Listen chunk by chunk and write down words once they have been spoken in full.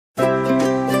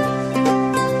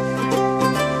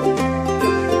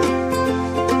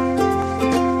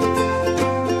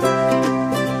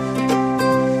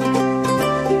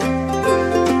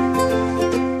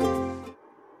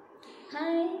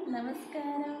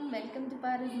welcome to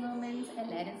PARU'S moments.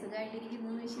 എല്ലാവരും സുഖമായിട്ടിരിക്കുന്നു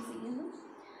എന്ന് വിശ്വസിക്കുന്നു.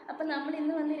 അപ്പോൾ നമ്മൾ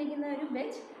ഇന്ന് വന്നിരിക്കുന്ന ഒരു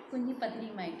വെജ് കുഞ്ഞി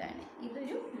പത്തിരിയുമായിട്ടാണ്.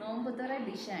 ഇതൊരു നോമ്പുതുറ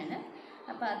ഡിഷാണ്.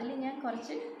 അപ്പോൾ അതിൽ ഞാൻ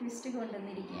കുറച്ച് ട്വിസ്റ്റ്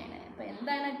കൊണ്ടുവന്നിരിക്കുകയാണ്. അപ്പോൾ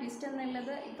എന്താണ് ആ ട്വിസ്റ്റ്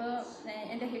എന്നുള്ളത് ഇപ്പോൾ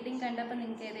എൻ്റെ ഹെഡിങ് കണ്ടപ്പോൾ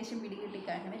നിങ്ങൾക്ക് ഏകദേശം പിടികിട്ടി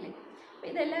കാണുമല്ലേ. അപ്പോൾ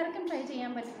ഇതെല്ലാവർക്കും ട്രൈ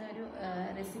ചെയ്യാൻ പറ്റുന്ന ഒരു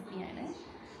റെസിപ്പിയാണ്.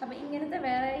 അപ്പോൾ ഇങ്ങനത്തെ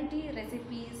വെറൈറ്റി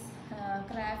റെസിപ്പീസ്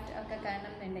ക്രാഫ്റ്റ് ഒക്കെ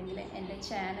കാണണമെന്നുണ്ടെങ്കിൽ എൻ്റെ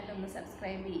ചാനൽ ഒന്ന്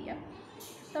സബ്സ്ക്രൈബ് ചെയ്യുക.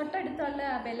 തൊട്ടടുത്തുള്ള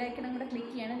ബെല്ലൈക്കണും കൂടെ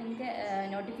ക്ലിക്ക് ചെയ്യണം, നിങ്ങൾക്ക്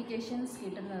നോട്ടിഫിക്കേഷൻസ്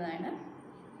കിട്ടുന്നതാണ്.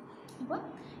 അപ്പോൾ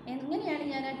എങ്ങനെയാണ്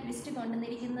ഞാൻ ആ ട്വിസ്റ്റ്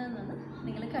കൊണ്ടുവന്നിരിക്കുന്നതെന്നൊന്ന്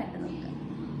നിങ്ങൾ കണ്ടു നോക്കുക.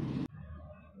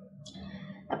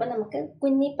 അപ്പോൾ നമുക്ക്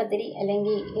കുഞ്ഞി പത്തിരി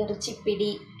അല്ലെങ്കിൽ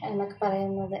ഇറച്ചിപ്പിടി എന്നൊക്കെ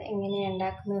പറയുന്നത് എങ്ങനെയാണ്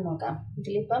ഉണ്ടാക്കുന്നത് നോക്കാം.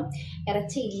 ഇതിലിപ്പം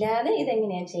ഇറച്ചി ഇല്ലാതെ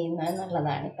ഇതെങ്ങനെയാണ് ചെയ്യുന്നത്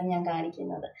എന്നുള്ളതാണ് ഇപ്പം ഞാൻ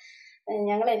കാണിക്കുന്നത്.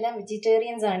 ഞങ്ങളെല്ലാം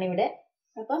വെജിറ്റേറിയൻസ് ആണ് ഇവിടെ.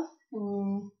 അപ്പം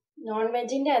നോൺ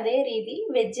വെജിൻ്റെ അതേ രീതി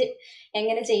വെജ്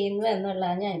എങ്ങനെ ചെയ്യുന്നു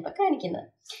എന്നുള്ളതാണ് ഞാനിപ്പോൾ കാണിക്കുന്നത്.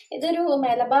 ഇതൊരു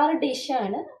മലബാർ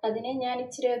ഡിഷാണ്. അതിനെ ഞാൻ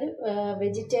ഇച്ചിരി ഒരു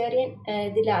വെജിറ്റേറിയൻ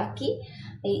ഇതിലാക്കി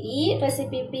ഈ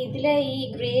റെസിപ്പി ഇപ്പം ഇതിലെ ഈ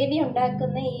ഗ്രേവി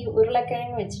ഉണ്ടാക്കുന്ന ഈ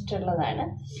ഉരുളക്കിഴങ്ങ് വെച്ചിട്ടുള്ളതാണ്.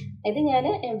 ഇത് ഞാൻ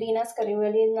വീനാസ്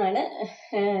കറിവേളിയിൽ നിന്നാണ്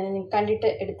കണ്ടിട്ട്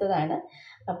എടുത്തതാണ്.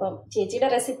 അപ്പം ചേച്ചിയുടെ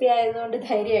റെസിപ്പി ആയതുകൊണ്ട്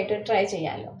ധൈര്യമായിട്ട് ട്രൈ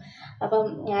ചെയ്യാമല്ലോ. അപ്പം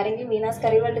ആരെങ്കിലും വീനാസ്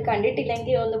കറിവേൾഡ്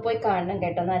കണ്ടിട്ടില്ലെങ്കിൽ ഒന്ന് പോയി കാണണം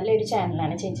കേട്ടോ. നല്ലൊരു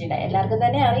ചാനലാണ് ചേച്ചിയുടെ, എല്ലാവർക്കും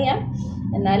തന്നെ അറിയാം.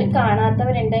 എന്നാലും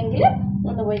കാണാത്തവരുണ്ടെങ്കിൽ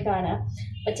ഒന്ന് പോയി കാണാം.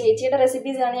 അപ്പം ചേച്ചിയുടെ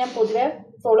റെസിപ്പീസാണ് ഞാൻ പൊതുവെ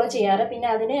ഫോളോ ചെയ്യാറ്. പിന്നെ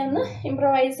അതിനെ ഒന്ന്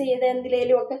ഇംപ്രവൈസ് ചെയ്ത്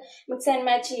എന്തിലേലും ഒക്കെ മിക്സ് ആൻഡ്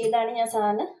മാച്ച് ചെയ്താണ് ഞാൻ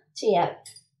സാധാരണ ചെയ്യാറ്.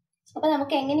 അപ്പം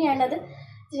നമുക്ക് എങ്ങനെയാണത്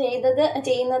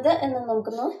ചെയ്യുന്നത് എന്ന്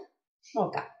നമുക്കൊന്ന്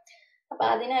നോക്കാം. അപ്പം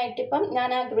അതിനായിട്ടിപ്പം ഞാൻ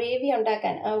ആ ഗ്രേവി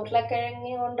ഉണ്ടാക്കാൻ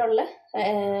ഉരുളക്കിഴങ്ങ് കൊണ്ടുള്ള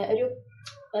ഒരു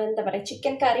എന്താ പറയുക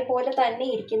ചിക്കൻ കറി പോലെ തന്നെ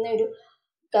ഇരിക്കുന്ന ഒരു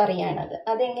കറിയാണത്.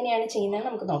 അതെങ്ങനെയാണ് ചെയ്യുന്നത്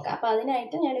നമുക്ക് നോക്കാം. അപ്പം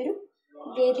അതിനായിട്ട് ഞാനൊരു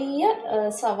വലിയ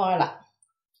സവാള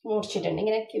മുറിച്ചിട്ടുണ്ട്,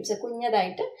 ഇങ്ങനെ ക്യൂബ്സ്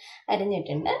കുഞ്ഞതായിട്ട്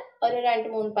അരിഞ്ഞിട്ടുണ്ട്. ഒരു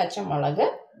 2-3 പച്ചമുളക്,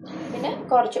 പിന്നെ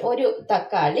ഒരു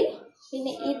തക്കാളി,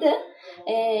 പിന്നെ ഇത്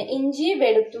ഇഞ്ചി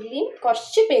വെളുത്തുള്ളിയും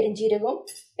കുറച്ച് പെരിഞ്ജീരകവും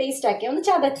പേസ്റ്റാക്കി ഒന്ന്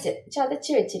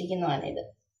ചതച്ച് വെച്ചിരിക്കുന്നതാണിത്.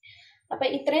 അപ്പം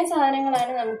ഇത്രയും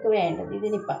സാധനങ്ങളാണ് നമുക്ക് വേണ്ടത്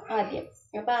ഇതിനിപ്പം ആദ്യം.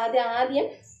 അപ്പം ആദ്യം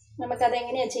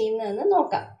നമുക്കതെങ്ങനെയാണ് ചെയ്യുന്നതെന്ന്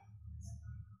നോക്കാം.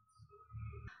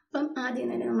 അപ്പം ആദ്യം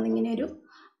തന്നെ നമ്മളിങ്ങനെ ഒരു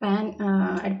പാൻ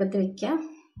അടുപ്പത്ത് വയ്ക്കാം.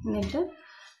 എന്നിട്ട്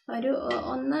ഒരു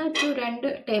 1 to 2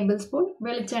 ടേബിൾ സ്പൂൺ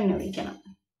വെളിച്ചെണ്ണ ഒഴിക്കണം.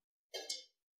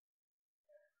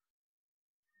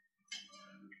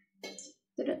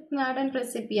 ഇതൊരു നാടൻ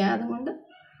റെസിപ്പിയാണ്, അതുകൊണ്ട്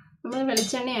നമ്മൾ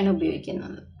വെളിച്ചെണ്ണയാണ്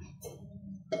ഉപയോഗിക്കുന്നത്.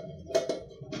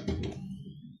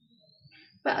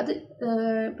 അപ്പം അത്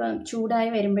ഇപ്പം ചൂടായി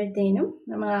വരുമ്പോഴത്തേനും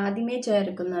നമ്മൾ ആദ്യമേ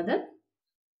ചേർക്കുന്നത്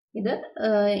ഇത്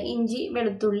ഇഞ്ചി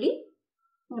വെളുത്തുള്ളി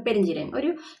പെരിഞ്ജീരകം, ഒരു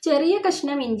ചെറിയ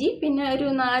കഷ്ണം ഇഞ്ചി, പിന്നെ ഒരു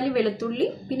 4 വെളുത്തുള്ളി,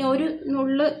 പിന്നെ ഒരു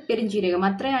നുള്ള് പെരിഞ്ജീരകം,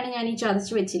 അത്രയാണ് ഞാൻ ഈ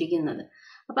ചതച്ച് വെച്ചിരിക്കുന്നത്.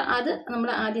 അപ്പം അത് നമ്മൾ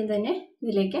ആദ്യം തന്നെ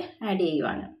ഇതിലേക്ക് ആഡ്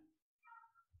ചെയ്യുവാണ്.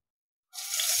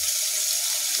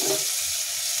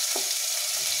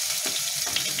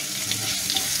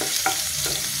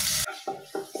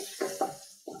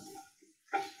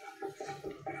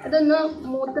 അതൊന്ന്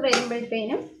മൂത്ത്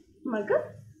വരുമ്പോഴത്തേനും നമുക്ക്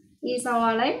ഈ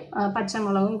സവാളയും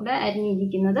പച്ചമുളകും കൂടെ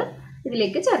അരിഞ്ഞിരിക്കുന്നത്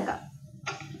ഇതിലേക്ക് ചേർക്കാം.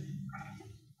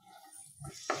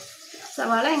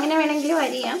 സവാള എങ്ങനെ വേണമെങ്കിലും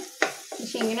അരിയാം,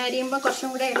 പക്ഷെ ഇങ്ങനെ അരിയുമ്പോൾ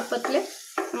കുറച്ചും കൂടെ എളുപ്പത്തിൽ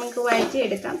നമുക്ക്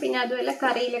വഴറ്റിയെടുക്കാം. പിന്നെ അതുമല്ല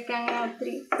കറിയിലൊക്കെ അങ്ങനെ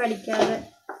ഒത്തിരി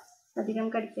അധികം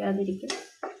കടിക്കാതിരിക്കും.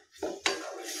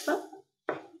 അപ്പം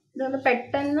ഇതൊന്ന്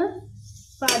പെട്ടെന്ന്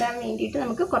പാടാൻ വേണ്ടിയിട്ട്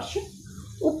നമുക്ക് കുറച്ച്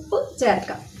ഉപ്പ്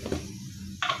ചേർക്കാം.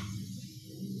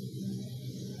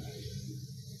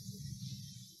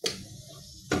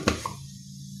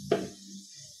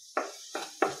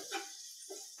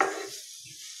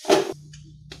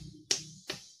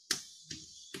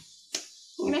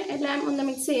 എല്ലാം ഒന്ന്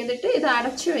മിക്സ് ചെയ്തിട്ട് ഇത്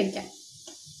അടച്ചു വയ്ക്കാം.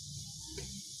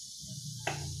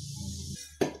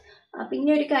 പിന്നെ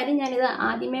ഒരു കാര്യം ഞാനിത്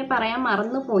ആദ്യമേ പറയാൻ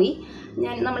മറന്നുപോയി.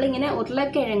 നമ്മളിങ്ങനെ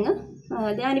ഉരുളക്കിഴങ്ങ്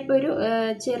ഞാനിപ്പോൾ ഒരു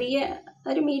ചെറിയ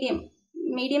ഒരു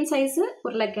മീഡിയം സൈസ്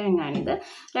ഉരുളക്കിഴങ്ങാണിത്,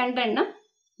 2 എണ്ണം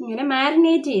ഇങ്ങനെ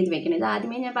മാരിനേറ്റ് ചെയ്ത് വെക്കണം. ഇത്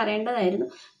ആദ്യമേ ഞാൻ പറയേണ്ടതായിരുന്നു,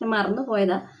 ഞാൻ മറന്നു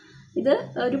പോയതാണ്. ഇത്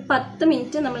ഒരു 10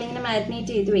 മിനിറ്റ് നമ്മളിങ്ങനെ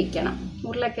മാരിനേറ്റ് ചെയ്ത് വെക്കണം.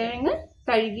 ഉരുളക്കിഴങ്ങ്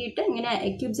കഴുകിയിട്ട് ഇങ്ങനെ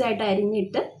ക്യൂബ്സ് ആയിട്ട്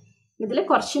അരിഞ്ഞിട്ട് ഇതിൽ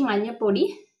കുറച്ച് മഞ്ഞൾപ്പൊടി,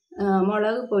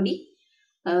 മുളക് പൊടി,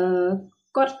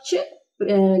 കുറച്ച്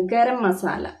ഗരം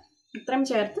മസാല ഇത്രയും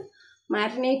ചേർത്ത്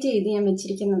മാരിനേറ്റ് ചെയ്ത് ഞാൻ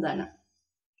വെച്ചിരിക്കുന്നതാണ്.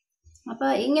 അപ്പോൾ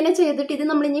ഇങ്ങനെ ചെയ്തിട്ട് ഇത്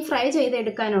നമ്മളിനി ഫ്രൈ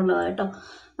ചെയ്തെടുക്കാനുള്ളതാണ് കേട്ടോ.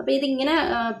 അപ്പോൾ ഇതിങ്ങനെ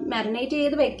മാരിനേറ്റ്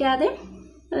ചെയ്ത് വെക്കാതെ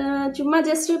ചുമ്മാ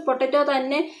ജസ്റ്റ് പൊട്ടറ്റോ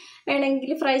തന്നെ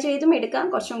വേണമെങ്കിൽ ഫ്രൈ ചെയ്തും എടുക്കാം.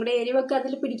 കുറച്ചും കൂടി എരിവൊക്കെ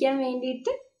അതിൽ പിടിക്കാൻ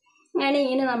വേണ്ടിയിട്ട് ആണ്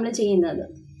ഇങ്ങനെ നമ്മൾ ചെയ്യുന്നത്.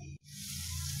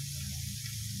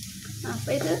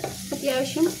 അപ്പോൾ ഇത്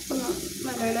അത്യാവശ്യം ഒന്ന്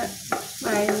നല്ലപോലെ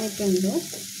വഴഞ്ഞിട്ടുണ്ട്.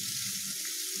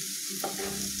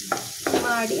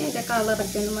 വാടി അതിൻ്റെ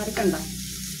കളറൊക്കെ ഒന്ന് മാറിക്കണ്ട.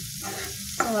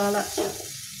 സവാള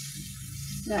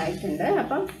ഇതായിട്ടുണ്ട്.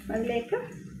 അപ്പം അതിലേക്ക്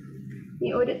ഈ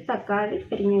ഒരു തക്കാളി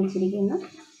അരിഞ്ഞ് വെച്ചിരിക്കുന്ന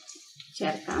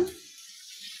ചേർക്കാം.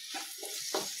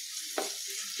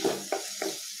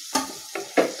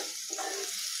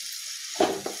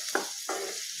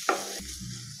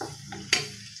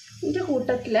 ഇതിൻ്റെ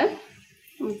കൂട്ടത്തിൽ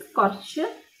നമുക്ക് കുറച്ച്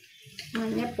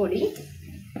മഞ്ഞൾപ്പൊടി,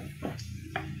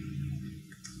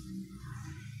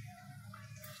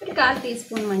 ഒരു 1/4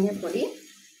 ടീസ്പൂൺ മഞ്ഞൾപ്പൊടി,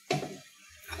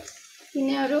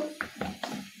 പിന്നെ ഒരു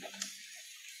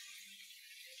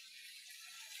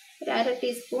 1/2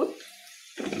 ടീസ്പൂൺ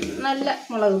നല്ല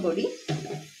മുളക് പൊടി,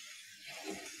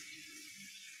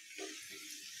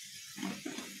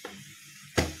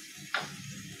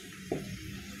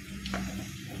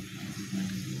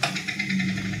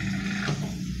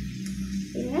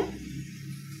 പിന്നെ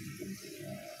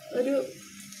ഒരു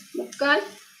 1/4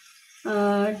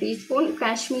 ടീസ്പൂൺ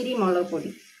കാശ്മീരി മുളക്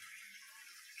പൊടി,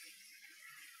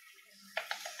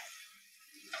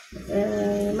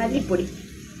 മല്ലിപ്പൊടി,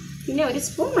 പിന്നെ ഒരു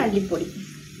സ്പൂൺ മല്ലിപ്പൊടി,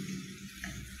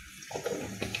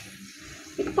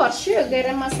 പിന്നെ കുറച്ച്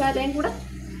ഗരം മസാലയും കൂടെ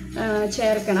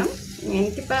ചേർക്കണം.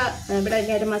 എനിക്കിപ്പോൾ ഇവിടെ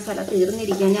ഗരം മസാല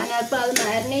തീർന്നിരിക്കുക. ഞാനപ്പോൾ അത്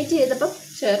മാരിനേറ്റ് ചെയ്തപ്പോൾ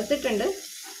ചേർത്തിട്ടുണ്ട്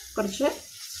കുറച്ച്.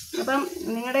 അപ്പം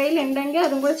നിങ്ങളുടെ കയ്യിൽ ഉണ്ടെങ്കിൽ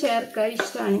അതും കൂടെ ചേർക്കുക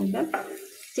ഇഷ്ടമാണെങ്കിൽ.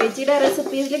 ചേച്ചിയുടെ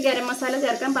റെസിപ്പീസിൽ ഗരം മസാല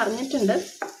ചേർക്കാൻ പറഞ്ഞിട്ടുണ്ട്.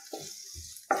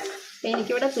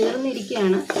 എനിക്കിവിടെ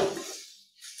തീർന്നിരിക്കുകയാണ്.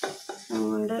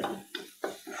 അതുകൊണ്ട്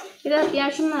ഇത്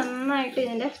അത്യാവശ്യം നന്നായിട്ട്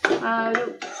ഇതിൻ്റെ ആ ഒരു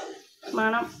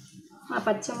മണം, ആ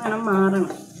പച്ച മണം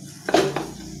മാറണം.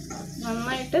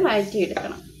 നന്നായിട്ട്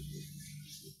വഴറ്റിയെടുക്കണം.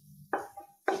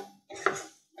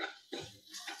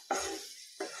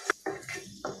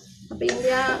 അപ്പം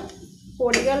ഇതിൻ്റെ ആ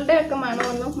പൊടികളുടെ ഒക്കെ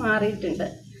മണമൊന്നും മാറിയിട്ടുണ്ട്.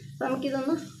 അപ്പം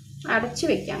നമുക്കിതൊന്ന് അടച്ചു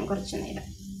വെക്കാം കുറച്ച് നേരം.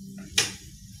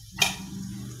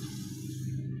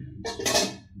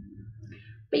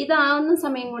 അപ്പം ഇതാവുന്ന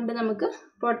സമയം കൊണ്ട് നമുക്ക്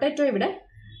പൊട്ടാറ്റോ ഇവിടെ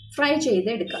ഫ്രൈ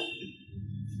ചെയ്തെടുക്കാം.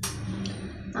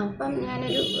 അപ്പം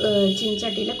ഞാനൊരു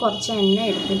ചീനച്ചട്ടിയിൽ കുറച്ച് എണ്ണ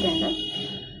എടുത്തിട്ടുണ്ട്.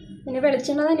 പിന്നെ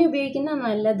വെളിച്ചെണ്ണ തന്നെ ഉപയോഗിക്കുന്നത്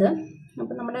നല്ലത്.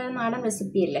 അപ്പം നമ്മുടെ നാടൻ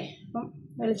റെസിപ്പിയല്ലേ, അപ്പം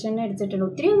വെളിച്ചെണ്ണ എടുത്തിട്ടുണ്ട്.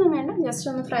 ഒത്തിരി ഒന്നും വേണ്ട, ജസ്റ്റ്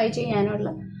ഒന്ന് ഫ്രൈ ചെയ്യാനുള്ള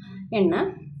എണ്ണ.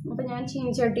 അപ്പം ഞാൻ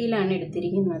ചീനച്ചട്ടിയിലാണ്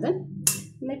എടുത്തിരിക്കുന്നത്.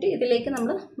 എന്നിട്ട് ഇതിലേക്ക്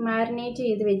നമ്മൾ മാരിനേറ്റ്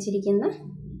ചെയ്ത് വെച്ചിരിക്കുന്ന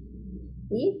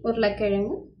ഈ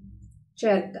ഉരുളക്കിഴങ്ങ്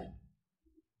ചേർക്കാം.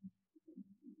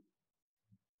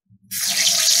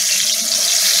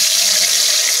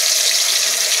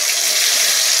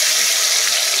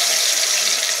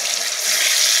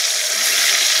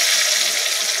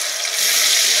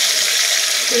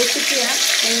 സൂക്ഷിക്കുക,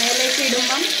 എണ്ണയിലേക്ക്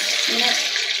ഇടുമ്പം ഇങ്ങനെ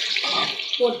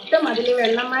പൊട്ടും. അതിൽ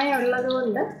വെള്ളമയം ഉള്ളത്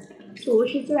കൊണ്ട്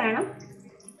സൂക്ഷിച്ച് വേണം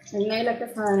എണ്ണയിലൊക്കെ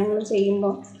സാധനങ്ങൾ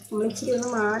ചെയ്യുമ്പോൾ. നമ്മൾ ഇച്ചിരി ഒന്ന്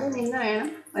മാറി നിന്ന് വേണം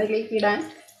അതിലേക്ക് ഇടാൻ.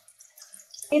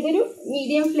 ഇതൊരു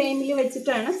മീഡിയം ഫ്ലെയിമിൽ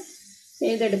വെച്ചിട്ടാണ്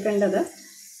ചെയ്തെടുക്കേണ്ടത്.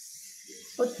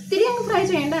 ഒത്തിരി അങ്ങ് ഫ്രൈ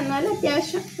ചെയ്യേണ്ട, എന്നാലും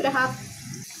അത്യാവശ്യം ഒരു ഹാഫ്.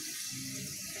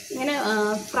 ഇങ്ങനെ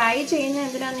ഫ്രൈ ചെയ്യുന്നത്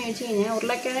എന്തിനാണെന്ന് ചോദിച്ചു കഴിഞ്ഞാൽ,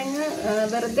 ഉരുളക്കിഴങ്ങ്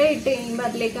വെറുതെ ഇട്ട് കഴിയുമ്പോൾ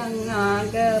അതിലേക്ക് അങ്ങ്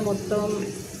ആകെ മൊത്തം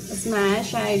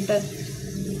സ്മാഷായിട്ട്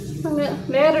അങ്ങ്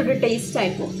വേറൊരു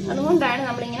ടേസ്റ്റായി പോകും. അതുകൊണ്ടാണ്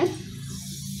നമ്മളിങ്ങനെ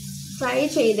ഫ്രൈ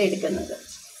ചെയ്തെടുക്കുന്നത്.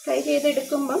 ഫ്രൈ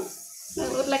ചെയ്തെടുക്കുമ്പം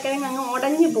ഉരുളക്കിഴങ്ങ് അങ്ങ്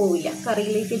ഉടഞ്ഞു പോവില്ല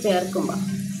കറിയിലേക്ക് ചേർക്കുമ്പോൾ.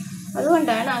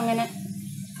 അതുകൊണ്ടാണ് അങ്ങനെ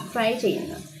ഫ്രൈ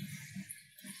ചെയ്യുന്നത്.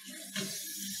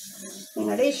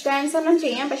 നിങ്ങളുടെ ഇഷ്ടാനുസരണം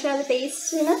ചെയ്യാം, പക്ഷെ അത്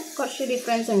ടേസ്റ്റിന് കുറച്ച്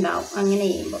ഡിഫറൻസ് ഉണ്ടാവും അങ്ങനെ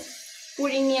ചെയ്യുമ്പോൾ.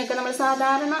 പുഴുങ്ങിയൊക്കെ നമ്മൾ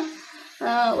സാധാരണ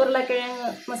ഉരുളക്കിഴങ്ങ്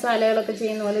മസാലകളൊക്കെ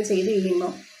ചെയ്യുന്ന പോലെ ചെയ്ത്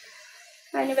കഴിയുമ്പോൾ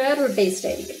അതിന് വേറൊരു ടേസ്റ്റ്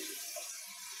ആയിരിക്കും.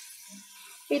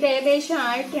 ഇത് ഏകദേശം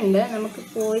ആയിട്ടുണ്ട്. നമുക്ക്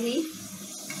കോരി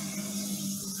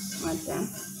മാറ്റാം.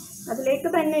 അതിലേക്ക്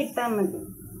തന്നെ ഇട്ടാൽ മതി.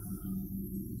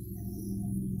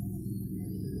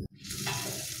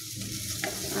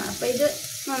 അപ്പം ഇത്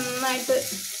നന്നായിട്ട്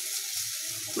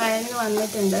വഴന്ന്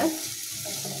വന്നിട്ടുണ്ട്.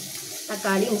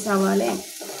 തക്കാളിയും സവാളയും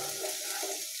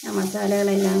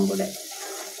മസാലകളെല്ലാം കൂടെ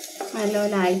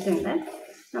നല്ലപോലെ ആയിട്ടുണ്ട്.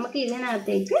 നമുക്ക്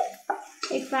ഇതിനകത്തേക്ക്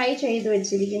ഈ ഫ്രൈ ചെയ്ത്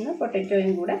വെച്ചിരിക്കുന്ന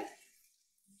പൊട്ടറ്റോയും കൂടെ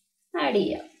ആഡ്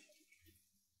ചെയ്യാം.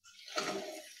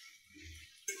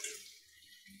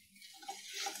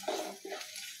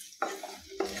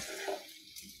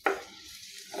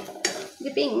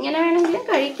 ഇതിപ്പോൾ ഇങ്ങനെ വേണമെങ്കിലും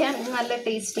കഴിക്കാം. ഇത് നല്ല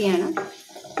ടേസ്റ്റിയാണ്.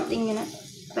 ഇതിങ്ങനെ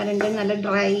കരണ്ട് നല്ല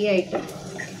ഡ്രൈ ആയിട്ട്.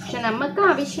 പക്ഷെ നമുക്ക്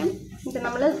ആവശ്യം ഇപ്പം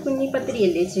നമ്മൾ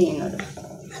കുഞ്ഞിപ്പത്തിരിയല്ലേ ചെയ്യുന്നത്,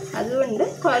 അതുകൊണ്ട്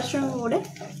കുറച്ചും കൂടെ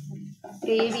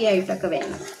ഗ്രേവി ആയിട്ടൊക്കെ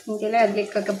വേണം, എങ്കിലേ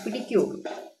അതിലേക്കൊക്കെ പിടിക്കുകയുള്ളൂ.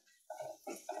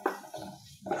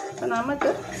 അപ്പം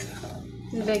നമുക്ക്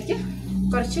ഇതിലേക്ക്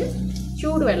കുറച്ച്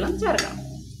ചൂടുവെള്ളം ചേർക്കണം.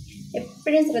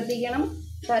 എപ്പോഴും ശ്രദ്ധിക്കണം,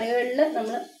 കറികളിൽ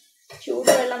നമ്മൾ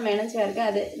ചൂടുവെള്ളം വേണം ചേർക്കാൻ.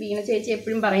 അത് വീണ ചേച്ചി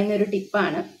എപ്പോഴും പറയുന്നൊരു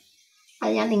ടിപ്പാണ്.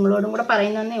 അത് ഞാൻ നിങ്ങളോടും കൂടെ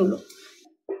പറയുന്നതേ ഉള്ളൂ.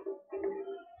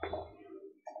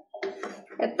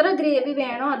 എത്ര ഗ്രേവി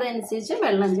വേണോ അതനുസരിച്ച്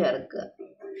വെള്ളം ചേർക്കുക.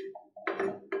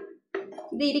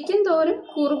 ഇത് ഇരിക്കും തോറും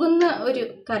കുറുകുന്ന ഒരു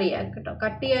കറിയാക്കും കേട്ടോ,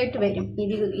 കട്ടിയായിട്ട് വരും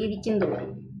ഇരിക്കും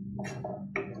തോറും.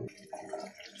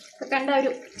 കണ്ട ഒരു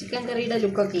ചിക്കൻ കറിയുടെ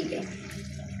ലുക്കൊക്കെ ഇല്ലേ?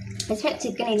 പക്ഷെ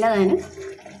ചിക്കൻ ഇല്ലതാനും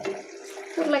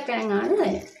ഉരുളക്കിഴങ്ങാണ്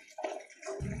താനും.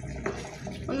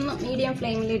 ഒന്ന് മീഡിയം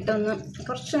ഫ്ലെയിമിലിട്ടൊന്ന്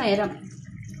കുറച്ച് നേരം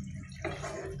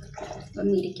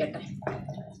ഒന്നിരിക്കട്ടെ.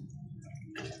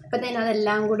 അപ്പം തന്നെ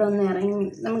അതെല്ലാം കൂടെ ഒന്ന് ഇറങ്ങി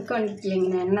നമുക്ക് കണ്ടിട്ടില്ല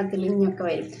ഇങ്ങനെ എണ്ണ തെളിഞ്ഞൊക്കെ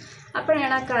വരും.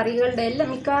 അപ്പോഴാണ് ആ കറികളുടെ എല്ലാം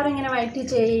മിക്കവാറും ഇങ്ങനെ വഴറ്റി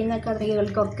ചെയ്യുന്ന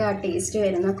കറികൾക്കൊക്കെ ആ ടേസ്റ്റ്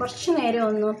വരുന്നത്. കുറച്ച് നേരം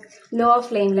ഒന്ന് ലോ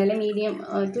ഫ്ലെയിമിൽ അല്ലെങ്കിൽ മീഡിയം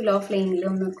ടു ലോ ഫ്ലെയിമിൽ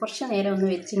ഒന്ന് കുറച്ച് നേരം ഒന്ന്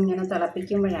വെച്ച് ഇങ്ങനെ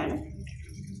തിളപ്പിക്കുമ്പോഴാണ്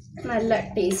നല്ല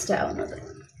ടേസ്റ്റ് ആവുന്നത്.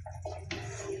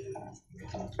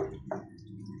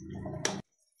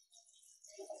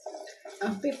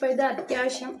 അപ്പം ഇപ്പോൾ ഇത്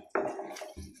അത്യാവശ്യം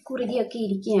കുറുകിയൊക്കെ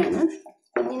ഇരിക്കുകയാണ്.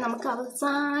 ഇനി നമുക്ക്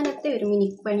അവസാനത്തെ ഒരു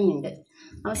മിനിപ്പണിയുണ്ട്.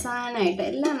 അവസാനമായിട്ട്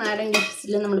എല്ലാ നാടൻ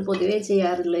ഡിഷസിലും നമ്മൾ പൊതുവേ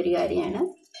ചെയ്യാറുള്ളൊരു കാര്യമാണ്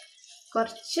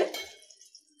കുറച്ച്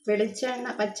വെളിച്ചെണ്ണ,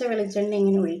 പച്ച വെളിച്ചെണ്ണ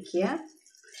ഇങ്ങനെ ഒഴിക്കുക.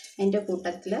 അതിൻ്റെ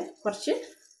കൂട്ടത്തിൽ കുറച്ച്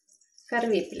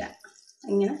കറിവേപ്പില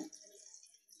ഇങ്ങനെ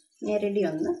ഞെരടി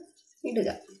ഒന്ന് ഇടുക.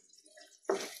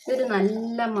 ഇതൊരു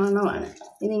നല്ല മണമാണ്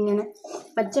ഇതിങ്ങനെ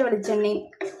പച്ച വെളിച്ചെണ്ണയും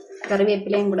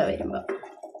കറിവേപ്പിലയും കൂടെ വരുമ്പോൾ.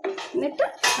 എന്നിട്ട്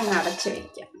അങ്ങ് അടച്ച്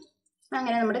വയ്ക്കാം.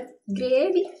 അങ്ങനെ നമ്മുടെ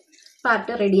ഗ്രേവി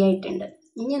പാർട്ട് റെഡി ആയിട്ടുണ്ട്.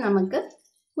 ഇനി നമുക്ക്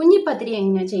കുഞ്ഞിപ്പത്തിരി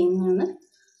എങ്ങനെയാണ് ചെയ്യുന്നതെന്ന്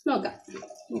നോക്കാം.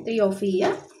 തീ ഓഫ്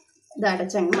ചെയ്യുക, ഇത്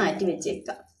അടച്ചങ്ങ് മാറ്റി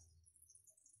വെച്ചേക്കാം.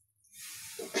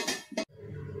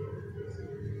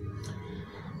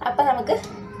 അപ്പം നമുക്ക്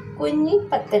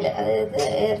കുഞ്ഞിപ്പത്തൽ, അതായത്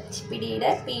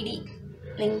ഇറച്ചിപ്പിടിയുടെ പിടി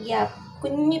അല്ലെങ്കിൽ ആ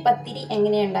കുഞ്ഞിപ്പത്തിരി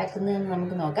എങ്ങനെയാണ് ഉണ്ടാക്കുന്നതെന്ന്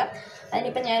നമുക്ക് നോക്കാം.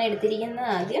 അതിനിപ്പോൾ ഞാൻ എടുത്തിരിക്കുന്ന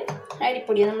ആദ്യം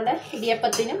അരിപ്പൊടി, നമ്മുടെ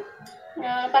ഇടിയപ്പത്തിനും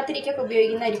പത്തിരിക്കൊക്കെ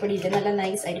ഉപയോഗിക്കുന്ന അരിപ്പൊടി ഇല്ല, നല്ല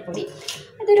നൈസ് അരിപ്പൊടി.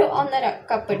 ഇതൊരു 1.5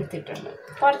 കപ്പ് എടുത്തിട്ടുണ്ട്.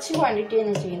 കുറച്ച് ക്വാണ്ടിറ്റി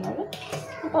തന്നെ ചെയ്യുന്നുള്ളൂ.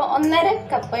 അപ്പോൾ 1.5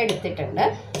 കപ്പ് എടുത്തിട്ടുണ്ട്.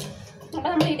 അപ്പോൾ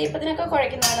നമ്മൾ ഇടിയപ്പത്തിനൊക്കെ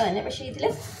കുഴയ്ക്കുന്നതാണ് തന്നെ. പക്ഷേ ഇതിൽ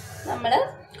നമ്മൾ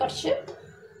കുറച്ച്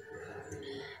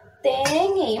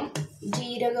തേങ്ങയും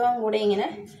ജീരകവും കൂടെ ഇങ്ങനെ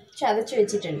ചതച്ച്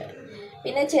വെച്ചിട്ടുണ്ട്.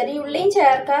 പിന്നെ ചെറിയ ഉള്ളിയും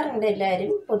ചേർക്കാറുണ്ട്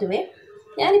എല്ലാവരും പൊതുവെ.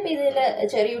 ഞാനിപ്പോൾ ഇതിൽ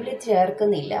ചെറിയ ഉള്ളി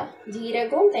ചേർക്കുന്നില്ല,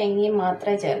 ജീരകവും തേങ്ങയും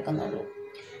മാത്രമേ ചേർക്കുന്നുള്ളൂ.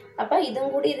 അപ്പോൾ ഇതും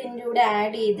കൂടി ഇതിൻ്റെ കൂടെ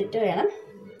ആഡ് ചെയ്തിട്ട് വേണം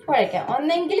കുഴയ്ക്കാം.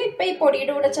 ഒന്നെങ്കിൽ ഇപ്പം ഈ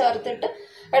പൊടിയുടെ കൂടെ ചേർത്തിട്ട്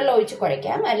വെള്ളം ഒഴിച്ച്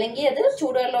കുഴയ്ക്കാം, അല്ലെങ്കിൽ അത്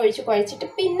ചൂടുവെള്ളം ഒഴിച്ച് കുഴച്ചിട്ട്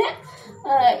പിന്നെ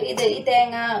ഈ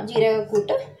തേങ്ങ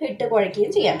ജീരകക്കൂട്ട് ഇട്ട്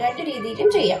കുഴയ്ക്കുകയും ചെയ്യാം. 2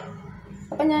 രീതിയിലും ചെയ്യാം.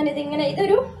 അപ്പം ഞാനിതിങ്ങനെ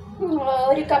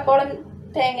ഒരു കപ്പോളം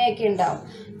തേങ്ങയൊക്കെ ഉണ്ടാവും.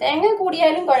 തേങ്ങ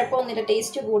കൂടിയാലും കുഴപ്പമൊന്നുമില്ല,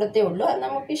 ടേസ്റ്റ് കൂടത്തേ ഉള്ളൂ. അത്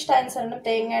നമുക്ക് ഇഷ്ടാനുസരണം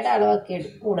തേങ്ങയുടെ അളവൊക്കെ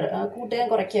കൂട്ടുകയും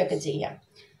കുറയ്ക്കുകയൊക്കെ ചെയ്യാം.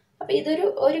 അപ്പോൾ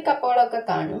ഒരു കപ്പോളമൊക്കെ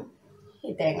കാണും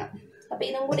ഈ തേങ്ങ. അപ്പോൾ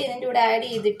ഇതും കൂടി ഇതിൻ്റെ കൂടെ ആഡ്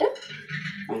ചെയ്തിട്ട്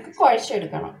നമുക്ക്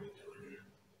കുഴച്ചെടുക്കണം.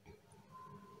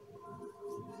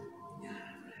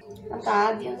 നമുക്ക്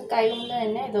ആദ്യം കൈ കൊണ്ട്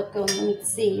തന്നെ ഇതൊക്കെ ഒന്ന്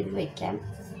മിക്സ് ചെയ്ത് വെക്കാം.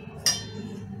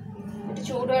 എന്നിട്ട്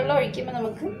ചൂടുവെള്ളം ഒഴിക്കുമ്പോൾ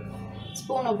നമുക്ക്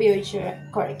സ്പൂൺ ഉപയോഗിച്ച്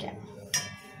കുഴയ്ക്കാം.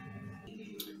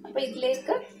 അപ്പോൾ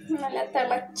ഇതിലേക്ക് നല്ല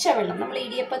തിളച്ച വെള്ളം, നമ്മൾ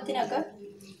ഇടിയപ്പത്തിനൊക്കെ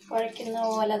കുഴയ്ക്കുന്ന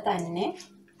പോലെ തന്നെ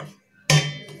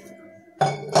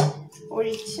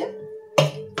ഒഴിച്ച്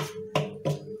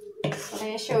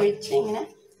കുറേശ്ശെ ഒഴിച്ച് ഇങ്ങനെ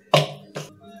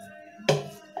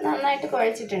നന്നായിട്ട്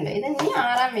കുഴച്ചിട്ടുണ്ട്. ഇനി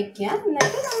ആറാൻ വെക്കുക.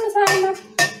 എന്നിട്ട് നമ്മൾ സാധാരണ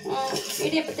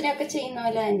ഇടിയപ്പത്തിനൊക്കെ ചെയ്യുന്ന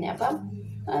പോലെ തന്നെ. അപ്പം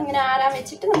അങ്ങനെ ആറാൻ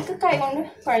വെച്ചിട്ട് നമുക്ക് കൈ കൊണ്ട്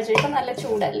കുഴച്ചെടുക്കാം. നല്ല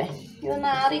ചൂടല്ലേ, ഇതൊന്ന്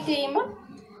ആറി കഴിയുമ്പോൾ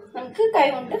നമുക്ക് കൈ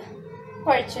കൊണ്ട്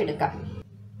കുഴച്ചെടുക്കാം.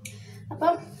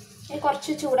 അപ്പം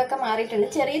കുറച്ച് ചൂടൊക്കെ മാറിയിട്ടുണ്ട്.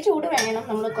 ചെറിയ ചൂട് വേണം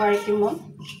നമ്മൾ കുഴയ്ക്കുമ്പം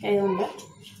കൈ കൊണ്ട്.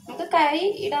 നമുക്ക് കൈ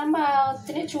ഇടാൻ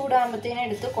പാകത്തിന് ചൂടാകുമ്പോഴത്തേനും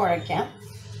എടുത്ത് കുഴയ്ക്കാം.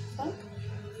 അപ്പം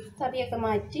തവിയൊക്കെ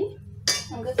മാറ്റി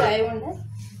നമുക്ക് കൈ കൊണ്ട്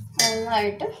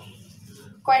നന്നായിട്ട്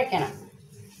കുഴയ്ക്കണം.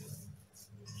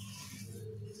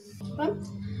 അപ്പം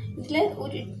ഇതിൽ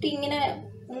ഉരുട്ടി ഇങ്ങനെ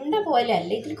ഉണ്ട പോലെ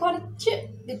അല്ല, ഇതിൽ കുറച്ച്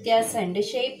വ്യത്യാസമുണ്ട്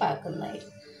ഷേപ്പ് ആക്കുന്നതിൽ.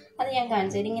 അത് ഞാൻ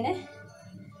കാണിച്ചത് ഇങ്ങനെ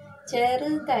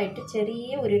ചെറുതായിട്ട്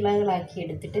ചെറിയ ഉരുളകളാക്കി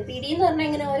എടുത്തിട്ട്, പിടി എന്ന് പറഞ്ഞാൽ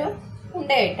ഇങ്ങനെ ഓരോ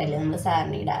ഉണ്ടയായിട്ടല്ലേ നമ്മൾ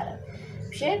സാറിന് ഇടാറ്.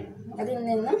 പക്ഷേ അതിൽ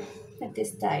നിന്നും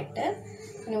വ്യത്യസ്തമായിട്ട്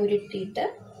ഇങ്ങനെ ഉരുട്ടിയിട്ട്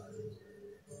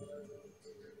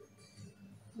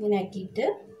ഇങ്ങനെ ആക്കിയിട്ട്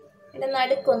ഇതിൻ്റെ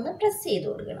നടുക്കൊന്ന് പ്രസ് ചെയ്ത്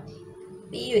കൊടുക്കണം.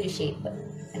 ഈ ഒരു ഷേപ്പ്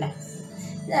അല്ലേ,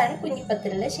 ഇതാണ്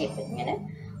കുഞ്ഞിപ്പത്തലിൻ്റെ ഷേപ്പ്. ഇങ്ങനെ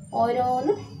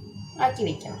ഓരോന്നും ആക്കി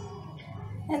വയ്ക്കണം.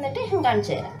 എന്നിട്ട് ഞാൻ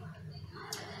കാണിച്ചു തരാം.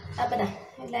 അപ്പം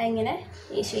എല്ലാം ഇങ്ങനെ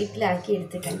ഈ ഷേപ്പിലാക്കി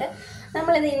എടുത്തിട്ടുണ്ട്.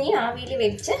 നമ്മളിത് ഇനി ആവിയിൽ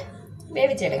വെച്ച്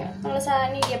വേവിച്ചെടുക്കണം. നമ്മൾ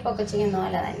സാധാരണ ഇടിയപ്പമൊക്കെ ചെയ്യുന്ന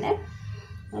പോലെ തന്നെ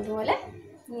അതുപോലെ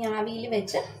ഇനി ആവിയിൽ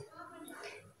വെച്ച്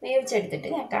വേവിച്ചെടുത്തിട്ട്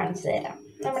ഞാൻ കാണിച്ചു തരാം.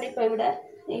 നമ്മളിപ്പോൾ ഇവിടെ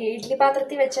ഇഡ്ഡലി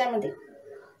പാത്രത്തിൽ വെച്ചാൽ മതി.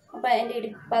 അപ്പോൾ അതിൻ്റെ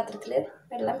ഇഡ്ഡലി പാത്രത്തിൽ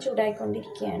വെള്ളം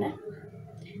ചൂടായിക്കൊണ്ടിരിക്കുകയാണ്.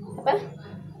 അപ്പം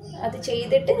അത്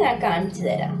ചെയ്തിട്ട് ഞാൻ കാണിച്ചു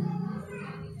തരാം.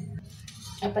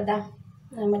 അപ്പം ദാ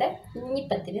നമ്മുടെ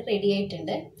കുഞ്ഞിപ്പത്തിരി റെഡി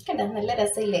ആയിട്ടുണ്ട്. കണ്ടോ, നല്ല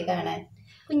രസമില്ലേ കാണാൻ?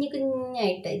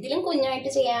 കുഞ്ഞായിട്ട്, ഇതിലും കുഞ്ഞായിട്ട്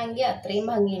ചെയ്യാമെങ്കിൽ അത്രയും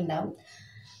ഭംഗിയുണ്ടാവും.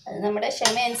 അത് നമ്മുടെ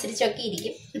ക്ഷമ അനുസരിച്ചൊക്കെ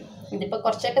ഇരിക്കും. ഇതിപ്പോൾ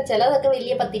കുറച്ചൊക്കെ ചിലതൊക്കെ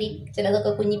വലിയ പത്തിരി,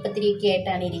 ചിലതൊക്കെ കുഞ്ഞിപ്പത്തിരിയൊക്കെ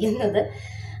ആയിട്ടാണ് ഇരിക്കുന്നത്.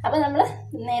 അപ്പോൾ നമ്മൾ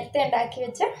നേരത്തെ ഉണ്ടാക്കി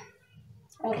വെച്ച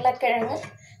ഉരുളക്കിഴങ്ങ്,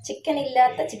 ചിക്കൻ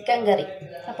ഇല്ലാത്ത ചിക്കൻ കറി,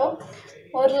 അപ്പോൾ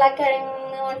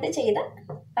ഉരുളക്കിഴങ്ങ് കൊണ്ട് ചെയ്ത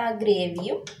ആ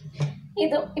ഗ്രേവിയും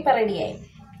ഇതും ഇപ്പം റെഡിയായി.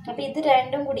 അപ്പോൾ ഇത്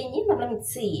രണ്ടും കൂടി ഇനി നമ്മൾ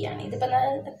മിക്സ് ചെയ്യുകയാണ്. ഇതിപ്പോൾ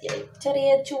ചെറിയ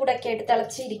ചൂടൊക്കെ ആയിട്ട്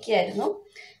തിളച്ചിരിക്കുകയായിരുന്നു.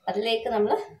 അതിലേക്ക്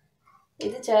നമ്മൾ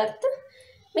ഇത് ചേർത്ത്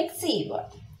മിക്സ് ചെയ്യുക.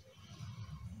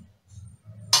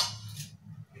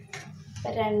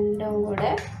 അപ്പം രണ്ടും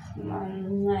കൂടെ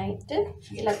നന്നായിട്ട്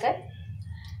ഇതിലൊക്കെ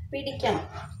പിടിക്കണം.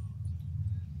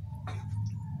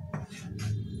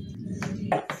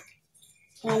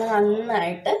 അങ്ങനെ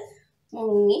നന്നായിട്ട്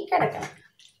മുങ്ങി കിടക്കണം.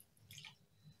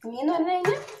 മുങ്ങിയെന്ന് പറഞ്ഞു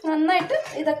കഴിഞ്ഞാൽ നന്നായിട്ട്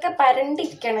ഇതൊക്കെ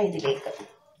പരണ്ടിരിക്കണം ഇതിലേക്ക്.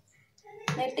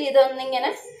 എന്നിട്ട് ഇതൊന്നിങ്ങനെ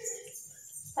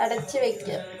അടച്ച്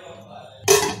വയ്ക്കുക.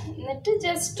 എന്നിട്ട്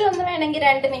ജസ്റ്റ് ഒന്ന് വേണമെങ്കിൽ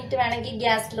 2 മിനിറ്റ് വേണമെങ്കിൽ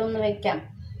ഗ്യാസിലൊന്ന് വെക്കാം,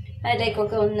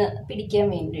 അതിലേക്കൊക്കെ ഒന്ന് പിടിക്കാൻ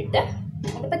വേണ്ടിയിട്ട്.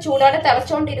 ഇതിപ്പോൾ ചൂടോടെ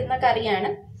തിളച്ചുകൊണ്ടിരുന്ന കറിയാണ്.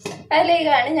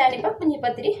 അതിലേക്കാണ് ഞാനിപ്പോൾ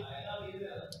കുഞ്ഞിപ്പത്തിരി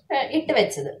ഇട്ട്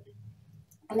വെച്ചത്.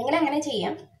 അല്ലെങ്കിൽ അങ്ങനെ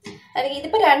ചെയ്യാം. അല്ലെങ്കിൽ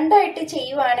ഇതിപ്പോൾ രണ്ടായിട്ട്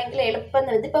ചെയ്യുവാണെങ്കിൽ എളുപ്പം.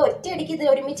 ഇതിപ്പോൾ ഒറ്റയടിക്ക് ഇത്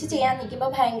ഒരുമിച്ച് ചെയ്യാൻ നിൽക്കുമ്പോൾ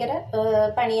ഭയങ്കര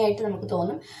പണിയായിട്ട് നമുക്ക്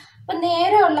തോന്നും. അപ്പം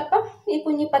നേരെ ഉള്ളപ്പം ഈ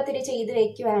കുഞ്ഞിപ്പത്തിരി ചെയ്ത്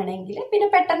വെക്കുകയാണെങ്കിൽ പിന്നെ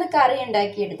പെട്ടെന്ന് കറി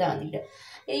ഉണ്ടാക്കിയെടുത്താൽ മതിയിട്ട്.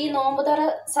 ഈ നോമ്പുതറ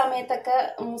സമയത്തൊക്കെ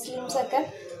മുസ്ലിംസൊക്കെ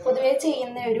പൊതുവേ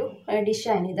ചെയ്യുന്ന ഒരു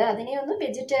ഡിഷാണിത്. അതിനെ ഒന്ന്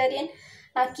വെജിറ്റേറിയൻ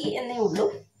ആക്കി എന്നേ ഉള്ളൂ.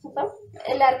 അപ്പം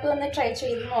എല്ലാവർക്കും ഒന്ന് ട്രൈ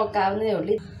ചെയ്ത് നോക്കാവുന്നതേ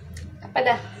ഉള്ളൂ. അപ്പം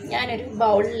അതാ ഞാനൊരു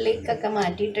ബൗളിലേക്കൊക്കെ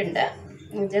മാറ്റിയിട്ടുണ്ട്,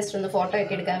 ജസ്റ്റ് ഒന്ന് ഫോട്ടോ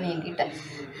ഒക്കെ എടുക്കാൻ വേണ്ടിയിട്ട്.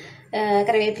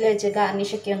 കറിവേപ്പില വെച്ച്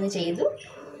ഗാർണിഷൊക്കെ ഒന്ന് ചെയ്തു.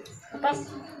 അപ്പം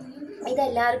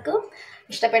ഇതെല്ലാവർക്കും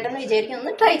ഇഷ്ടപ്പെട്ടെന്ന് വിചാരിക്കും.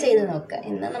 ഒന്ന് ട്രൈ ചെയ്ത് നോക്കുക,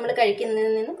 ഇന്ന് നമ്മൾ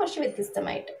കഴിക്കുന്നതിൽ നിന്ന് കുറച്ച്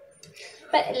വ്യത്യസ്തമായിട്ട്.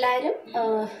 അപ്പം എല്ലാവരും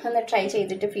ഒന്ന് ട്രൈ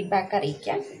ചെയ്തിട്ട് ഫീഡ്ബാക്ക്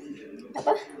അറിയിക്കാം.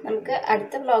 അപ്പം നമുക്ക്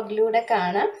അടുത്ത വ്ലോഗിലൂടെ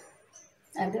കാണാം.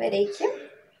 അതുവരേക്കും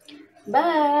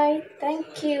ബൈ,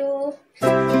 താങ്ക് യു.